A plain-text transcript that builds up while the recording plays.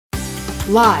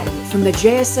Live from the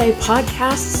JSA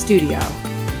Podcast Studio,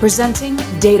 presenting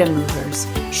Data Movers,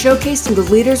 showcasing the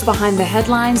leaders behind the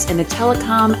headlines in the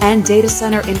telecom and data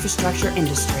center infrastructure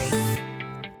industry.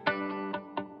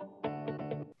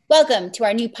 Welcome to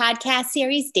our new podcast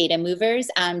series, Data Movers.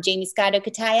 I'm Jaymie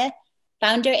Okataya,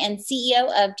 founder and CEO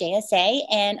of JSA,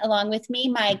 and along with me,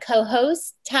 my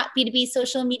co-host, top B2B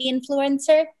social media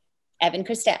influencer, Evan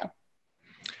Christel.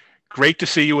 Great to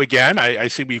see you again. I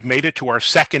see we've made it to our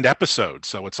second episode,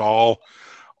 so it's all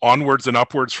onwards and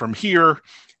upwards from here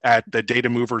at the Data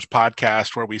Movers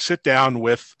podcast, where we sit down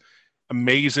with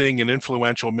amazing and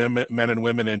influential men and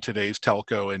women in today's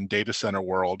telco and data center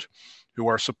world who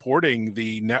are supporting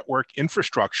the network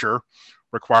infrastructure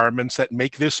requirements that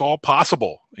make this all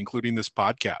possible, including this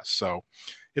podcast. So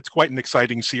it's quite an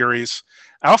exciting series.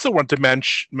 I also want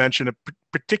to mention a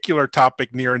particular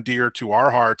topic near and dear to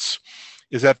our hearts,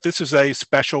 is that this is a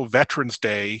special Veterans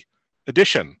Day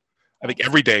edition. I think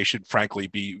every day should frankly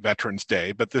be Veterans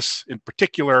Day, but this in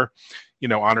particular,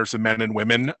 honors the men and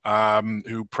women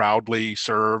who proudly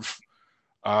serve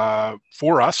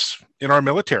for us in our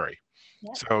military.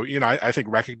 Yep. So, I think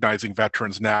recognizing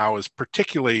veterans now is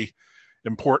particularly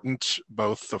important,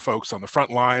 both the folks on the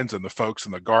front lines and the folks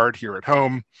in the Guard here at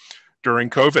home during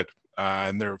COVID.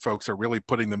 And their folks are really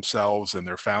putting themselves and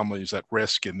their families at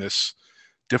risk in this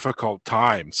difficult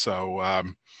time. So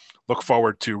look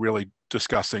forward to really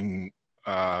discussing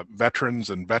veterans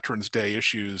and Veterans Day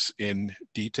issues in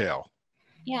detail.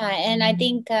 Yeah, and I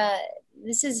think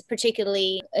this is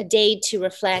particularly a day to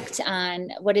reflect on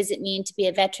what does it mean to be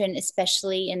a veteran,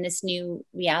 especially in this new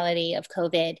reality of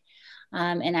COVID.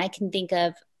 And I can think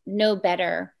of no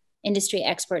better industry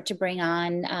expert to bring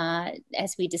on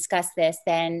as we discuss this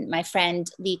than my friend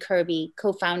Lee Kirby,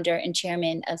 co-founder and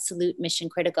chairman of Salute Mission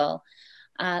Critical.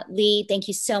 Lee, thank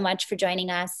you so much for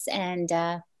joining us, and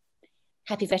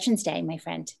happy Veterans Day, my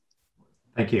friend.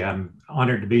 Thank you. I'm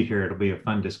honored to be here. It'll be a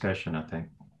fun discussion, I think.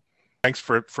 Thanks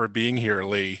for being here,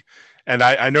 Lee. And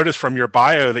I noticed from your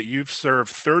bio that you've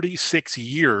served 36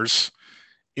 years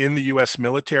in the U.S.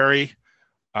 military.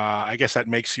 I guess that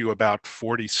makes you about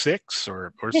 46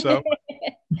 or so.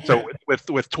 So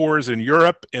with tours in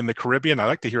Europe, in the Caribbean, I'd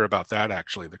like to hear about that,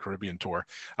 actually, the Caribbean tour.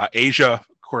 Asia,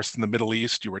 of course, in the Middle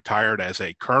East, you retired as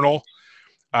a colonel.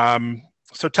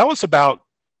 So tell us about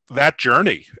that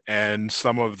journey and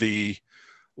some of the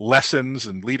lessons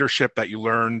and leadership that you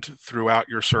learned throughout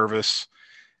your service,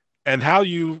 and how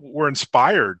you were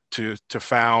inspired to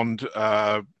found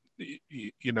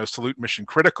Salute Mission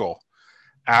Critical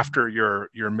after your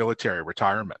military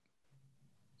retirement.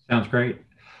 Sounds great.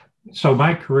 So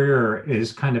my career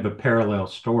is kind of a parallel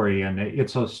story, and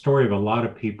it's a story of a lot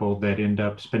of people that end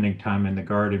up spending time in the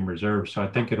Guard and Reserve. So I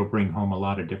think it'll bring home a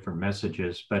lot of different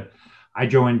messages. But I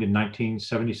joined in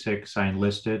 1976. I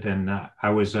enlisted, and I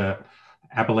was a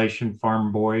Appalachian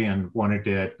farm boy and wanted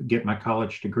to get my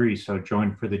college degree. So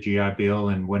joined for the GI Bill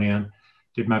and went in,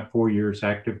 did my 4 years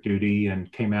active duty,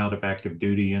 and came out of active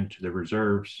duty into the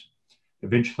reserves.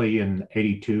 Eventually in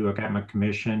 82, I got my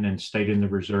commission and stayed in the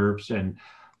reserves, and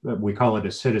we call it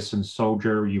a citizen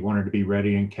soldier. You wanted to be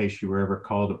ready in case you were ever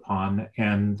called upon.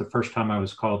 And the first time I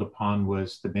was called upon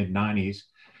was the mid-90s.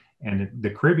 And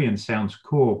the Caribbean sounds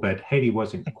cool, but Haiti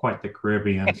wasn't quite the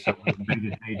Caribbean. So I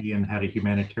invaded Haiti and had a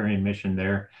humanitarian mission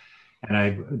there. And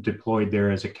I deployed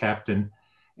there as a captain,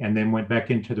 and then went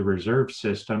back into the reserve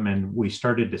system. And we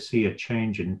started to see a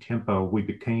change in tempo. We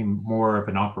became more of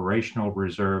an operational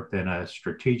reserve than a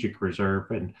strategic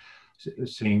reserve. And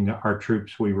seeing our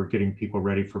troops, we were getting people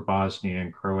ready for Bosnia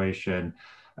and Croatia and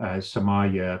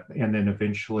Somalia, and then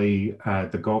eventually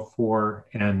the Gulf War.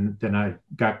 And then I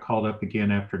got called up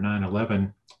again after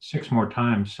 9/11 6 more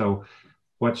times. So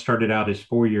what started out as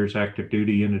 4 years active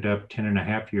duty ended up 10 and a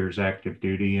half years active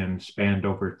duty, and spanned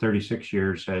over 36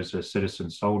 years as a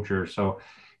citizen soldier. So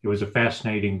it was a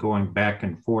fascinating going back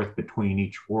and forth between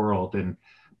each world. And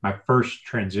my first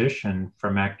transition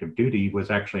from active duty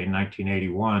was actually in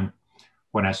 1981,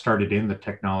 when I started in the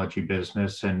technology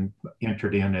business and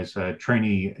entered in as a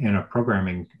trainee in a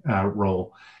programming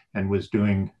role, and was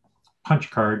doing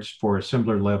punch cards for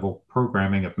assembler level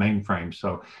programming of mainframes.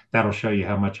 So that'll show you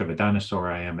how much of a dinosaur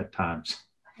I am at times.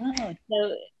 Oh,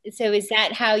 so is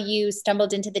that how you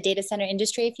stumbled into the data center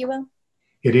industry, if you will?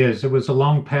 It is. It was a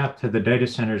long path to the data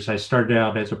centers. I started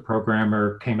out as a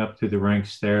programmer, came up through the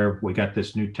ranks there. We got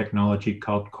this new technology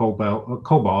called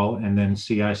COBOL, and then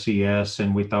CICS,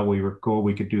 and we thought we were cool.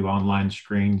 We could do online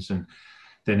screens, and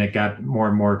then it got more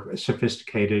and more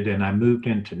sophisticated. And I moved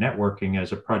into networking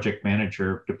as a project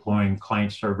manager, deploying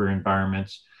client server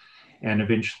environments, and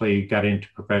eventually got into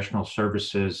professional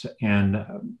services. And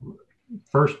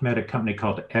first met a company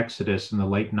called Exodus in the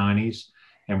late 90s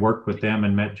and worked with them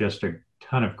and met just a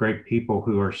ton of great people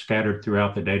who are scattered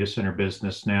throughout the data center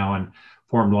business now and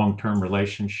formed long-term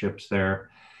relationships there.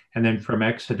 And then from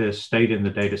Exodus, stayed in the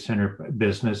data center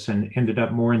business and ended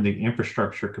up more in the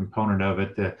infrastructure component of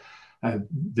it,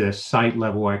 the site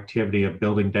level activity of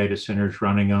building data centers,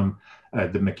 running them,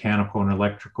 the mechanical and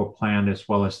electrical plant, as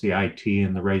well as the IT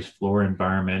and the raised floor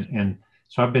environment. And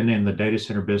so I've been in the data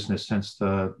center business since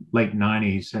the late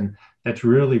 90s. And that's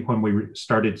really when we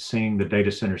started seeing the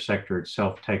data center sector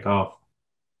itself take off.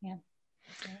 Yeah.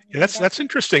 Yeah, that's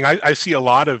interesting. I see a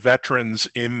lot of veterans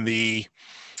in the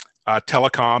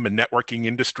telecom and networking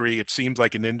industry. It seems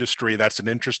like an industry that's an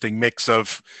interesting mix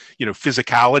of,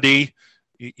 physicality,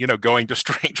 going to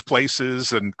strange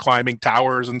places and climbing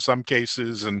towers in some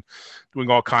cases and doing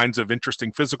all kinds of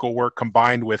interesting physical work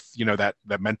combined with, that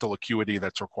mental acuity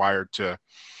that's required to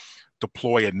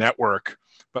deploy a network.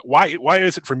 But why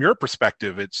is it, from your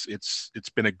perspective, it's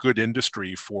been a good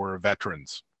industry for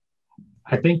veterans?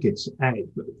 I think it's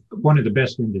one of the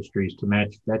best industries to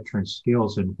match veteran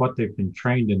skills, and what they've been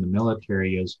trained in the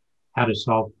military is how to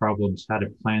solve problems, how to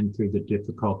plan through the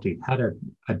difficulty, how to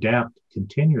adapt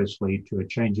continuously to a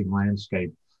changing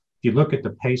landscape. If you look at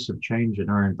the pace of change in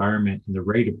our environment and the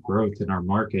rate of growth in our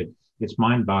market, it's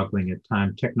mind-boggling at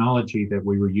times. Technology that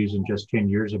we were using just 10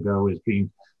 years ago is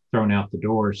being thrown out the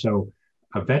door. So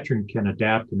a veteran can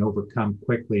adapt and overcome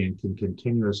quickly and can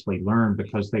continuously learn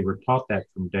because they were taught that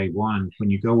from day one. When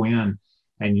you go in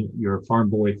and you're a farm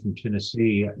boy from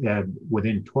Tennessee,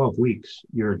 within 12 weeks,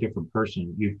 you're a different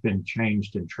person. You've been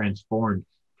changed and transformed.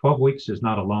 12 weeks is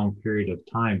not a long period of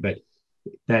time, but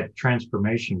that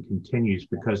transformation continues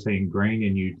because they ingrain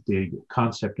in you the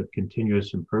concept of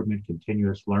continuous improvement,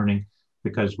 continuous learning,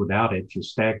 because without it, you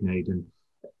stagnate. And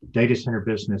data center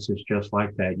business is just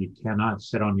like that. You cannot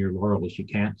sit on your laurels. You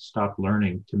can't stop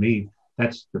learning. To me,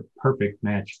 that's the perfect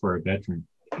match for a veteran,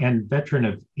 and veteran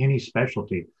of any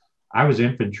specialty. I was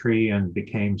infantry and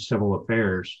became civil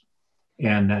affairs,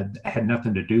 and had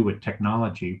nothing to do with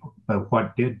technology. But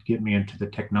what did get me into the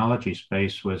technology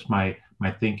space was my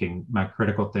thinking, my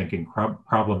critical thinking,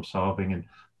 problem solving, and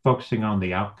focusing on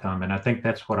the outcome. And I think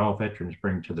that's what all veterans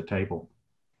bring to the table.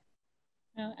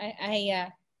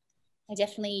 I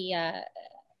definitely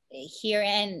hear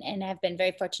and have been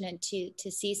very fortunate to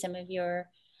see some of your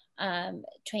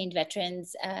trained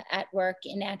veterans at work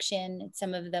in action at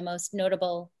some of the most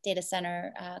notable data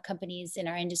center companies in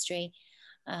our industry.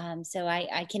 So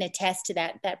I can attest to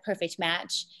that perfect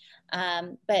match.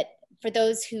 But for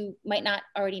those who might not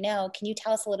already know, can you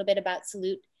tell us a little bit about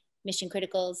Salute Mission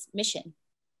Critical's mission?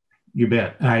 You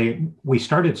bet. We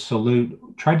started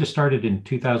Salute, tried to start it in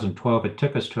 2012. It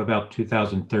took us to about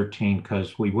 2013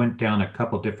 because we went down a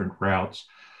couple different routes.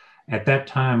 At that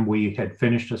time, we had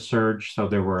finished a surge, so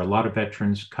there were a lot of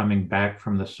veterans coming back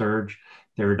from the surge.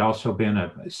 There had also been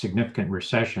a significant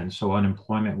recession, so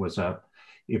unemployment was up.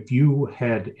 If you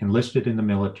had enlisted in the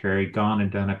military, gone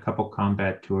and done a couple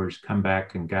combat tours, come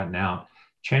back and gotten out,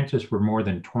 chances were more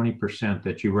than 20%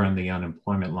 that you were on the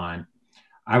unemployment line.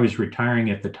 I was retiring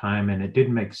at the time and it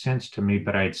didn't make sense to me,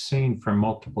 but I had seen from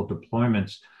multiple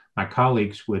deployments, my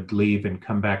colleagues would leave and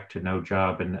come back to no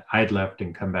job, and I'd left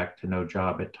and come back to no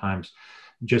job at times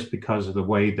just because of the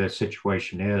way the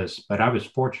situation is. But I was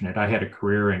fortunate. I had a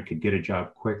career and could get a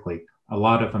job quickly. A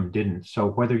lot of them didn't. So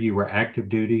whether you were active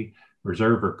duty,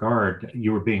 reserve, or guard,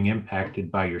 you were being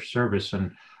impacted by your service.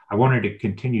 And I wanted to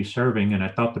continue serving, and I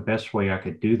thought the best way I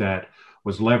could do that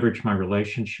was leverage my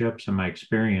relationships and my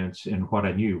experience in what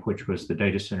I knew, which was the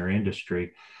data center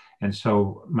industry. And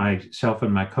so myself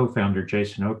and my co-founder,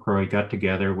 Jason Okroy, got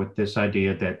together with this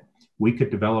idea that we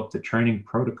could develop the training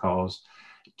protocols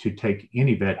to take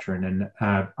any veteran. And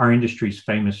our industry is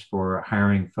famous for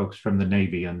hiring folks from the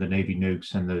Navy and the Navy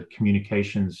nukes and the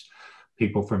communications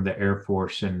people from the Air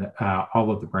Force and all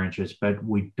of the branches, but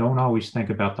we don't always think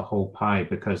about the whole pie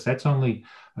because that's only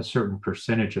a certain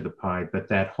percentage of the pie, but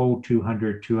that whole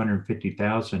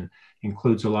 250,000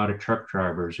 includes a lot of truck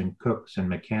drivers and cooks and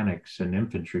mechanics and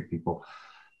infantry people.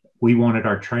 We wanted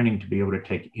our training to be able to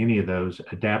take any of those,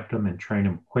 adapt them and train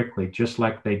them quickly, just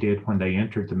like they did when they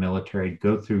entered the military,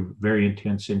 go through very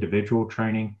intense individual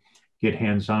training, get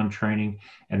hands-on training,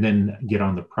 and then get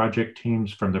on the project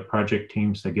teams. From the project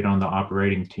teams, they get on the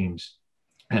operating teams.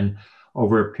 And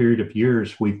over a period of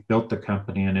years, we've built the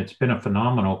company, and it's been a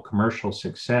phenomenal commercial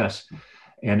success.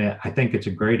 And I think it's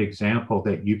a great example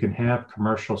that you can have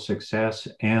commercial success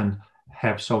and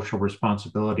have social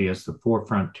responsibility as the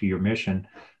forefront to your mission.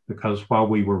 Because while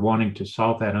we were wanting to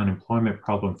solve that unemployment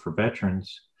problem for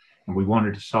veterans, And we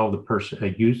wanted to solve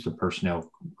use the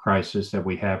personnel crisis that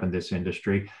we have in this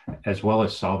industry, as well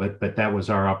as solve it. But that was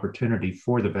our opportunity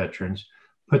for the veterans.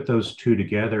 Put those two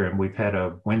together, and we've had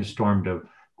a windstorm to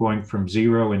going from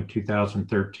zero in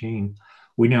 2013.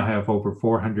 We now have over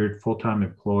 400 full-time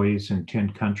employees in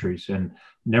 10 countries, and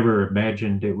never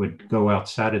imagined it would go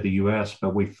outside of the US,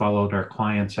 but we followed our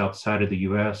clients outside of the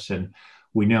US, and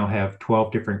we now have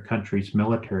 12 different countries'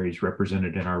 militaries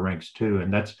represented in our ranks too.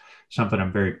 And that's something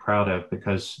I'm very proud of,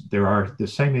 because there are the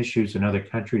same issues in other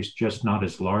countries, just not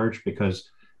as large because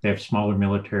they have smaller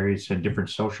militaries and different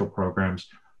social programs.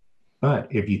 But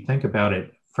if you think about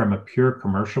it from a pure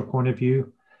commercial point of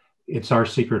view, it's our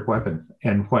secret weapon.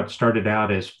 And what started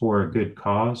out as for a good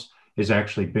cause has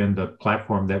actually been the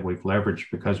platform that we've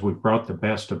leveraged, because we've brought the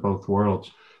best of both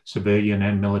worlds, civilian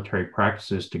and military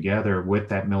practices, together with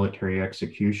that military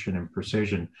execution and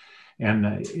precision.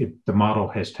 And the model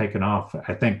has taken off.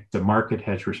 I think the market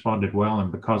has responded well,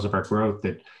 and because of our growth,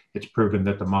 it's proven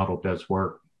that the model does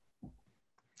work.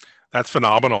 That's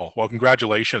phenomenal. Well,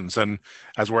 congratulations. And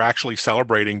as we're actually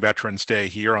celebrating Veterans Day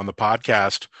here on the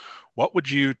podcast, what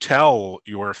would you tell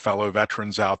your fellow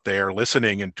veterans out there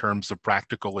listening in terms of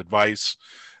practical advice,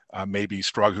 who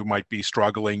might be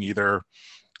struggling either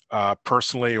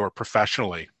personally or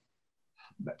professionally?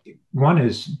 One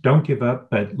is don't give up,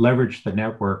 but leverage the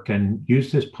network and use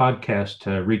this podcast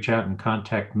to reach out and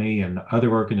contact me. And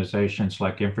other organizations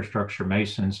like Infrastructure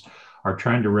Masons are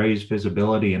trying to raise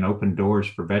visibility and open doors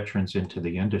for veterans into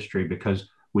the industry, because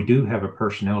we do have a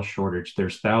personnel shortage.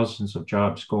 There's thousands of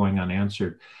jobs going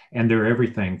unanswered, and they're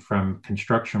everything from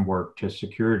construction work to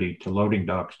security to loading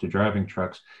docks to driving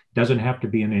trucks. It doesn't have to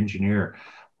be an engineer.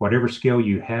 Whatever skill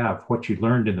you have, what you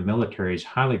learned in the military is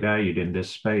highly valued in this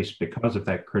space because of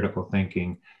that critical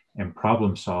thinking and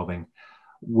problem solving.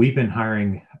 We've been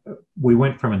hiring, we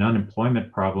went from an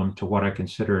unemployment problem to what I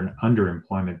consider an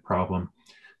underemployment problem.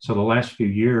 So the last few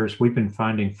years, we've been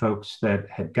finding folks that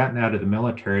had gotten out of the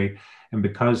military, and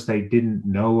because they didn't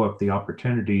know of the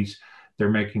opportunities, they're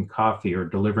making coffee or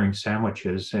delivering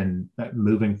sandwiches and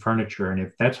moving furniture. And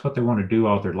if that's what they want to do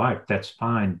all their life, that's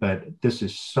fine. But this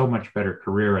is so much better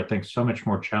career, I think, so much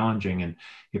more challenging. And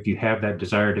if you have that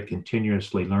desire to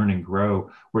continuously learn and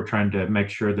grow, we're trying to make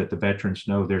sure that the veterans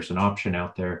know there's an option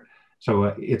out there. So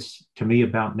it's, to me,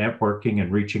 about networking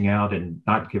and reaching out and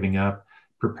not giving up,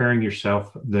 preparing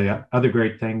yourself. The other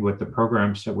great thing with the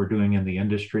programs that we're doing in the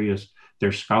industry is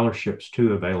there's scholarships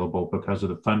too available because of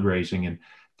the fundraising, and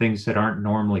things that aren't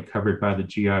normally covered by the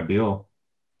GI Bill,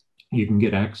 you can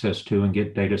get access to and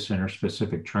get data center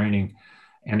specific training.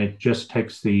 And it just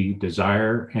takes the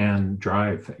desire and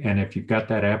drive. And if you've got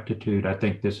that aptitude, I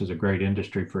think this is a great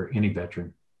industry for any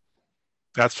veteran.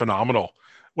 That's phenomenal.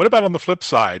 What about on the flip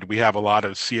side? We have a lot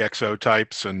of CXO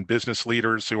types and business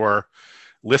leaders who are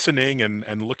listening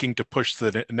and looking to push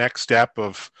the next step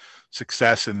of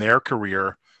success in their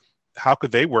career. How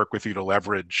could they work with you to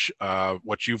leverage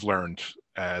what you've learned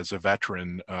as a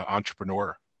veteran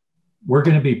entrepreneur? We're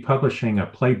going to be publishing a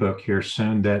playbook here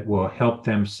soon that will help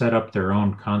them set up their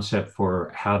own concept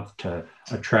for how to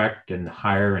attract and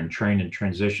hire and train and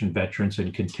transition veterans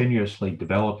and continuously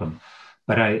develop them.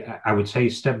 But I would say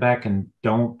step back and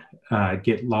don't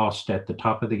get lost at the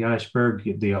top of the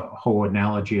iceberg, the whole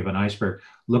analogy of an iceberg.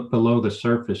 Look below the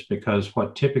surface, because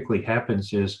what typically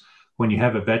happens is when you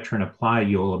have a veteran apply,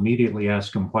 you'll immediately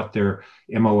ask them what their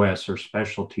MOS or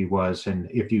specialty was. And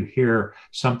if you hear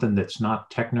something that's not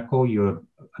technical, you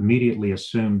immediately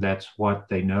assume that's what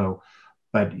they know,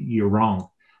 but you're wrong.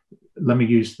 Let me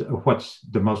use what's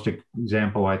the most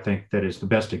example I think that is the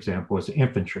best example is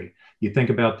infantry. You think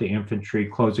about the infantry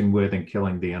closing with and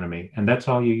killing the enemy, and that's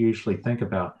all you usually think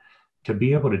about. To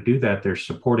be able to do that, there's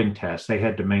supporting tasks. They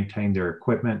had to maintain their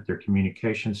equipment, their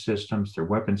communication systems, their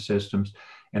weapon systems,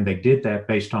 and they did that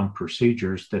based on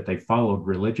procedures that they followed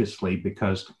religiously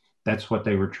because that's what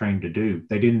they were trained to do.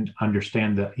 They didn't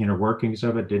understand the inner workings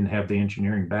of it, didn't have the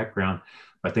engineering background,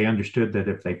 but they understood that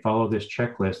if they follow this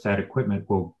checklist, that equipment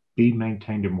will be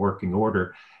maintained in working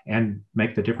order and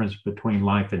make the difference between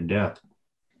life and death.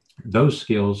 Those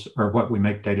skills are what we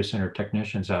make data center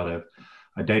technicians out of.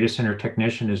 A data center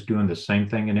technician is doing the same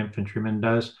thing an infantryman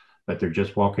does, but they're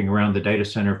just walking around the data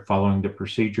center, following the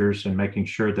procedures and making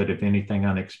sure that if anything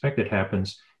unexpected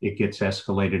happens, it gets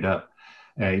escalated up.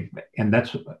 And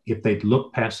that's, if they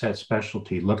look past that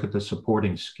specialty, look at the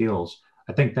supporting skills,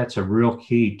 I think that's a real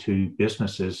key to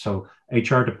businesses. So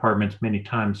HR departments many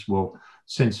times will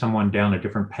send someone down a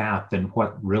different path than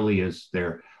what really is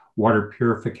their water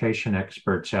purification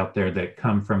experts out there that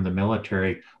come from the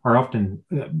military are often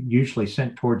usually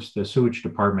sent towards the sewage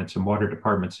departments and water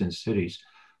departments in cities.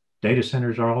 Data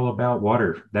centers are all about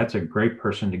water. That's a great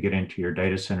person to get into your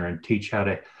data center and teach how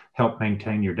to help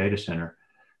maintain your data center.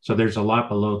 So there's a lot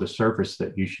below the surface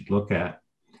that you should look at.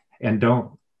 And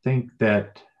don't think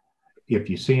that if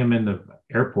you see them in the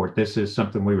airport, this is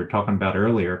something we were talking about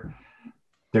earlier.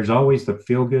 There's always the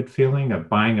feel-good feeling of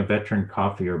buying a veteran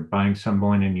coffee or buying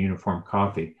someone in uniform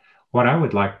coffee. What I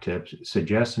would like to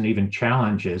suggest and even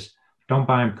challenge is don't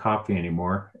buy them coffee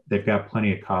anymore. They've got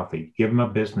plenty of coffee. Give them a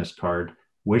business card,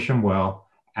 wish them well,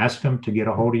 ask them to get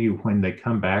a hold of you when they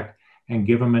come back, and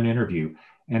give them an interview.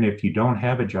 And if you don't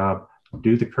have a job,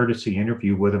 do the courtesy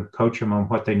interview with them, coach them on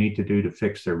what they need to do to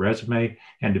fix their resume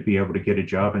and to be able to get a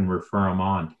job and refer them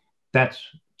on. That's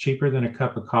cheaper than a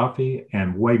cup of coffee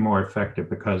and way more effective,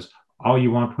 because all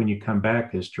you want when you come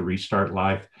back is to restart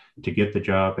life, to get the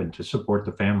job and to support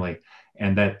the family.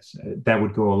 And that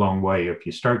would go a long way. If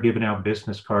you start giving out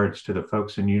business cards to the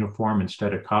folks in uniform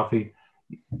instead of coffee,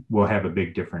 we'll have a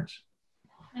big difference.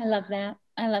 I love that.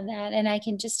 I love that. And I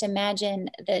can just imagine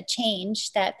the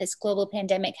change that this global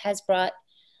pandemic has brought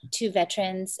to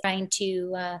veterans trying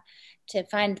to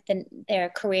find their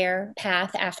career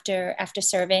path after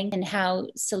serving, and how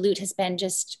Salute has been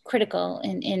just critical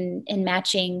in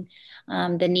matching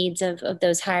the needs of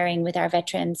those hiring with our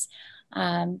veterans.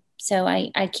 So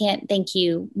I can't thank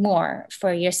you more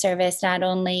for your service, not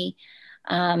only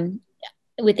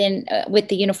with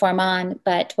the uniform on,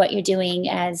 but what you're doing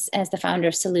as the founder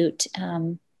of Salute,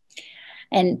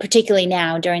 and particularly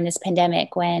now during this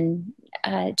pandemic when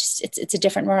it's a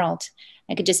different world.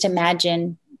 I could just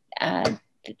imagine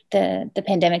the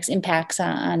pandemic's impacts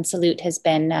on Salute has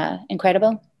been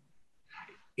incredible.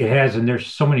 It has, and there's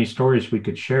so many stories we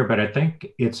could share, but I think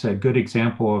it's a good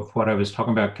example of what I was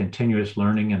talking about, continuous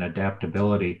learning and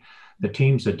adaptability. The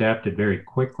teams adapted very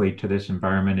quickly to this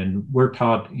environment, and we're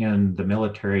taught in the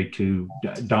military to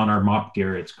don our MOP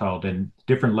gear, it's called, and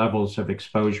different levels of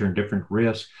exposure and different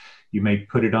risks. You may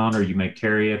put it on, or you may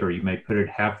carry it, or you may put it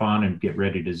half on and get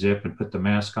ready to zip and put the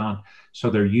mask on. So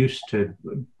they're used to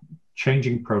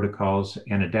changing protocols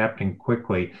and adapting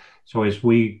quickly. So as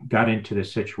we got into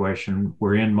this situation,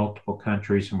 we're in multiple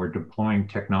countries and we're deploying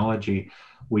technology.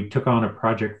 We took on a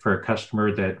project for a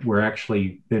customer that we're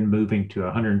actually been moving to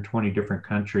 120 different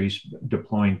countries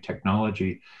deploying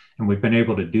technology. And we've been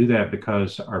able to do that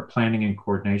because our planning and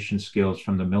coordination skills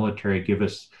from the military give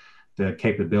us the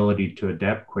capability to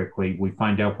adapt quickly. We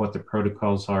find out what the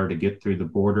protocols are to get through the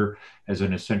border. As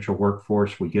an essential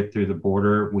workforce, we get through the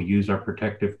border, we use our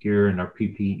protective gear and our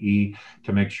PPE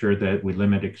to make sure that we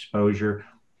limit exposure.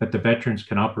 But the veterans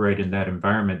can operate in that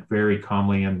environment very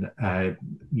calmly and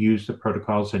use the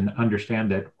protocols and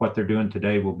understand that what they're doing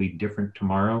today will be different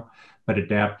tomorrow, but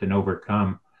adapt and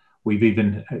overcome. We've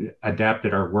even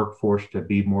adapted our workforce to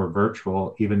be more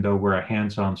virtual, even though we're a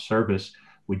hands-on service.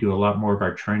 We do a lot more of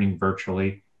our training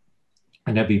virtually,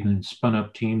 and have even spun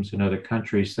up teams in other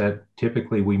countries that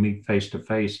typically we meet face to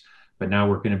face, but now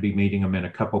we're going to be meeting them in a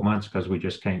couple months because we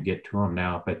just can't get to them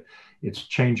now. But it's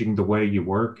changing the way you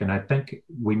work. And I think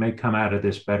we may come out of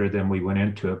this better than we went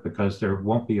into it, because there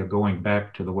won't be a going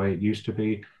back to the way it used to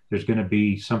be. There's going to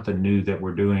be something new that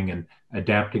we're doing, and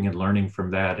adapting and learning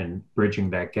from that and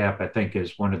bridging that gap, I think,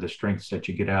 is one of the strengths that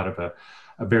you get out of a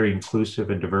very inclusive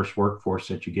and diverse workforce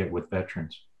that you get with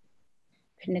veterans.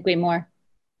 Couldn't agree more.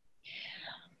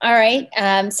 All right,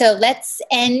 so let's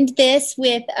end this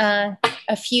with a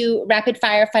few rapid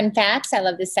fire fun facts. I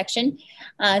love this section.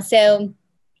 So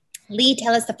Lee,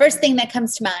 tell us the first thing that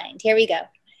comes to mind. Here we go.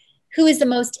 Who is the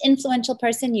most influential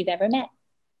person you've ever met?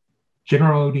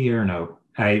 General Odierno.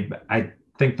 I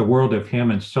think the world of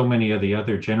him and so many of the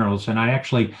other generals. And I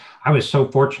was so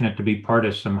fortunate to be part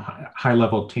of some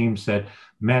high-level teams that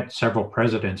met several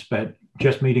presidents, but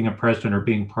just meeting a president or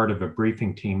being part of a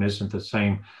briefing team isn't the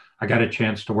same. I got a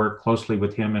chance to work closely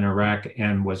with him in Iraq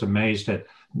and was amazed at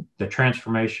the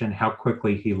transformation, how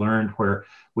quickly he learned, where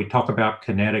we talk about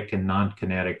kinetic and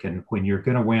non-kinetic. And when you're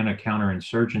going to win a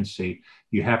counterinsurgency,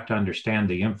 you have to understand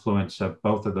the influence of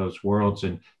both of those worlds.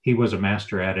 And he was a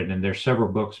master at it. And there's several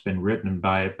books been written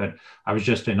by it, but I was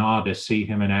just in awe to see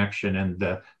him in action and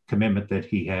the commitment that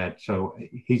he had. So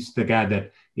he's the guy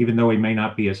that, even though he may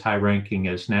not be as high ranking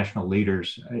as national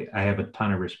leaders, I have a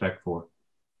ton of respect for.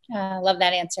 Love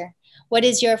that answer. What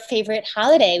is your favorite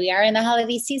holiday? We are in the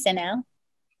holiday season now.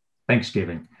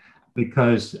 Thanksgiving,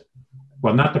 because,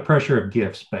 well, not the pressure of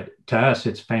gifts, but to us,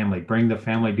 it's family. Bring the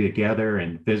family together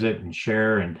and visit and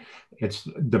share. And it's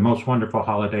the most wonderful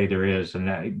holiday there is.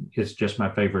 And it's just my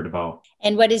favorite of all.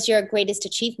 And what is your greatest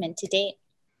achievement to date?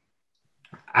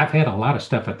 I've had a lot of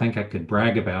stuff I think I could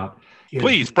brag about.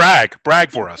 Please brag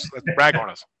for us. Let's brag on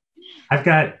us. I've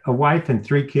got a wife and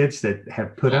 3 kids that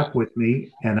have put up with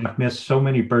me, and I've missed so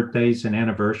many birthdays and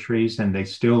anniversaries, and they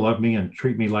still love me and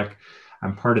treat me like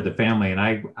I'm part of the family. And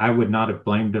I would not have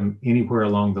blamed them anywhere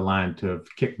along the line to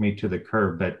have kicked me to the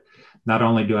curb. But not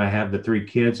only do I have the 3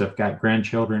 kids, I've got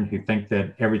grandchildren who think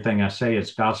that everything I say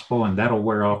is gospel, and that'll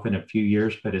wear off in a few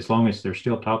years. But as long as they're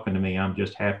still talking to me, I'm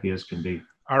just happy as can be.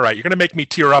 All right, you're going to make me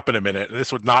tear up in a minute.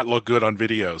 This would not look good on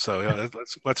video. So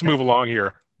let's move along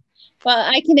here. Well,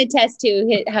 I can attest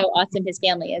to how awesome his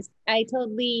family is. I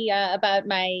told Lee about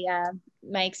my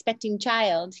expecting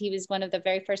child. He was one of the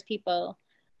very first people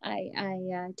I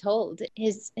told.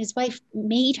 His wife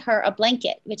made her a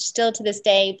blanket, which still to this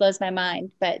day blows my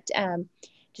mind. But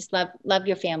just love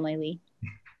your family, Lee.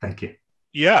 Thank you.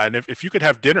 Yeah, and if you could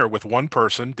have dinner with one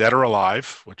person, dead or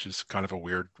alive, which is kind of a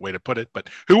weird way to put it, but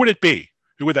who would it be?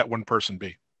 Who would that one person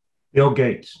be? Bill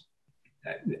Gates.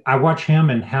 I watch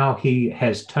him and how he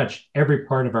has touched every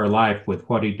part of our life with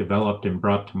what he developed and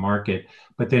brought to market,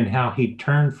 but then how he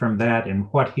turned from that,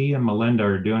 and what he and Melinda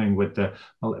are doing with the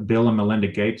Bill and Melinda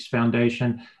Gates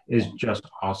Foundation is just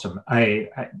awesome. I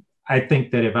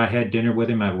think that if I had dinner with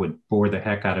him, I would bore the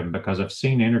heck out of him, because I've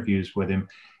seen interviews with him,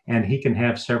 and he can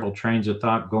have several trains of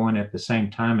thought going at the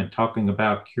same time and talking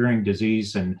about curing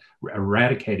disease and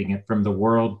eradicating it from the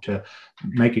world, to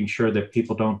making sure that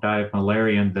people don't die of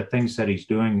malaria. And the things that he's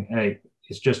doing,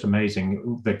 it's just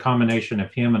amazing. The combination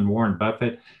of him and Warren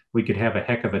Buffett, we could have a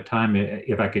heck of a time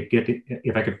if I could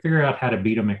figure out how to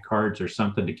beat him at cards or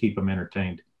something to keep him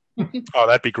entertained. Oh,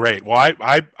 that'd be great. Well,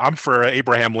 I'm for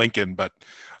Abraham Lincoln, but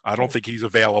I don't think he's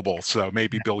available. So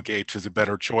maybe Bill Gates is a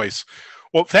better choice.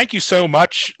 Well, thank you so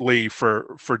much, Lee,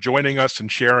 for joining us and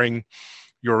sharing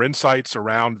your insights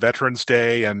around Veterans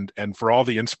Day, and for all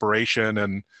the inspiration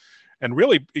and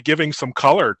really giving some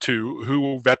color to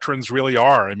who veterans really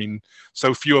are. I mean,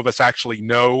 so few of us actually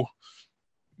know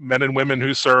men and women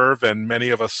who serve, and many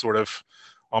of us sort of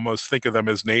almost think of them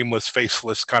as nameless,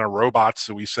 faceless kind of robots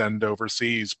who we send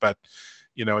overseas. But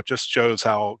it just shows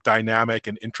how dynamic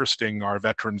and interesting our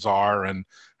veterans are, and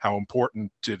how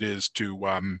important it is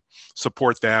to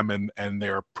support them and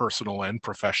their personal and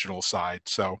professional side.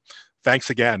 So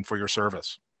thanks again for your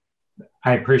service.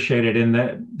 I appreciate it.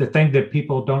 And the thing that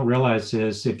people don't realize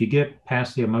is, if you get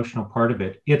past the emotional part of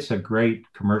it, it's a great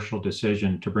commercial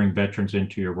decision to bring veterans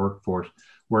into your workforce.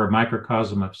 We're a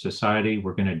microcosm of society.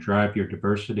 We're going to drive your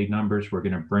diversity numbers. We're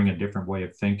going to bring a different way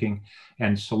of thinking.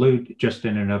 And Salute, just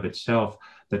in and of itself,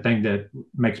 the thing that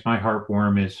makes my heart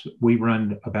warm is we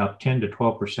run about 10 to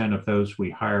 12% of those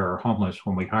we hire are homeless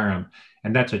when we hire them.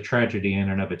 And that's a tragedy in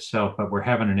and of itself, but we're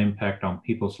having an impact on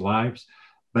people's lives.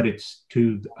 But it's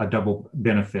to a double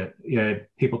benefit.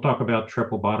 People talk about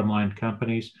triple bottom line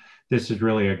companies. This is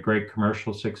really a great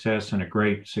commercial success and a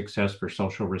great success for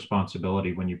social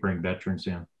responsibility when you bring veterans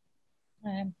in.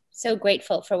 I'm so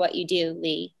grateful for what you do,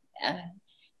 Lee.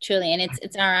 Truly, and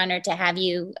it's our honor to have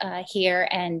you here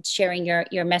and sharing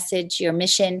your message, your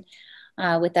mission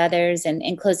with others,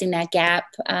 and closing that gap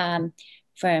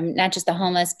from not just the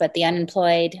homeless but the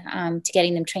unemployed, to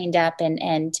getting them trained up,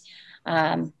 and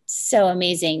so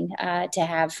amazing to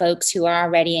have folks who are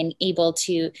ready and able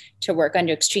to work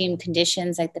under extreme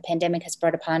conditions like the pandemic has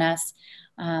brought upon us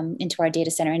into our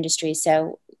data center industry.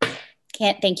 So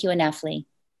can't thank you enough, Lee.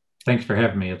 Thanks for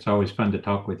having me. It's always fun to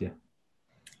talk with you.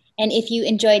 And if you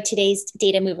enjoyed today's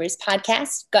Data Movers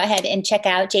podcast, go ahead and check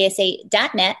out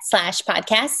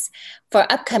jsa.net/podcasts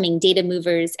for upcoming Data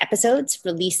Movers episodes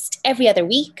released every other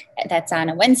week. That's on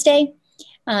a Wednesday.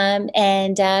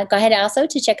 And go ahead also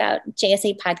to check out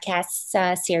JSA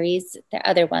Podcasts series. The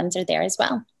other ones are there as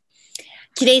well.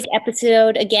 Today's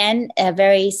episode, again, a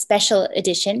very special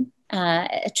edition,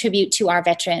 a tribute to our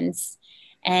veterans.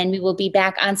 And we will be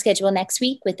back on schedule next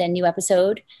week with a new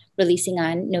episode releasing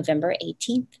on November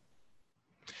 18th.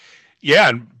 Yeah,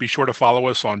 and be sure to follow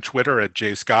us on Twitter at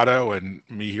JScotto, and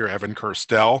me here, Evan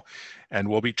Kirstel. And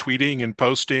we'll be tweeting and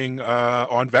posting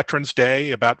on Veterans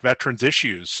Day about veterans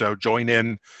issues. So join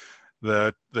in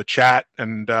the chat,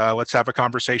 and let's have a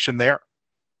conversation there.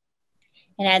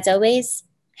 And as always,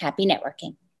 happy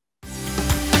networking.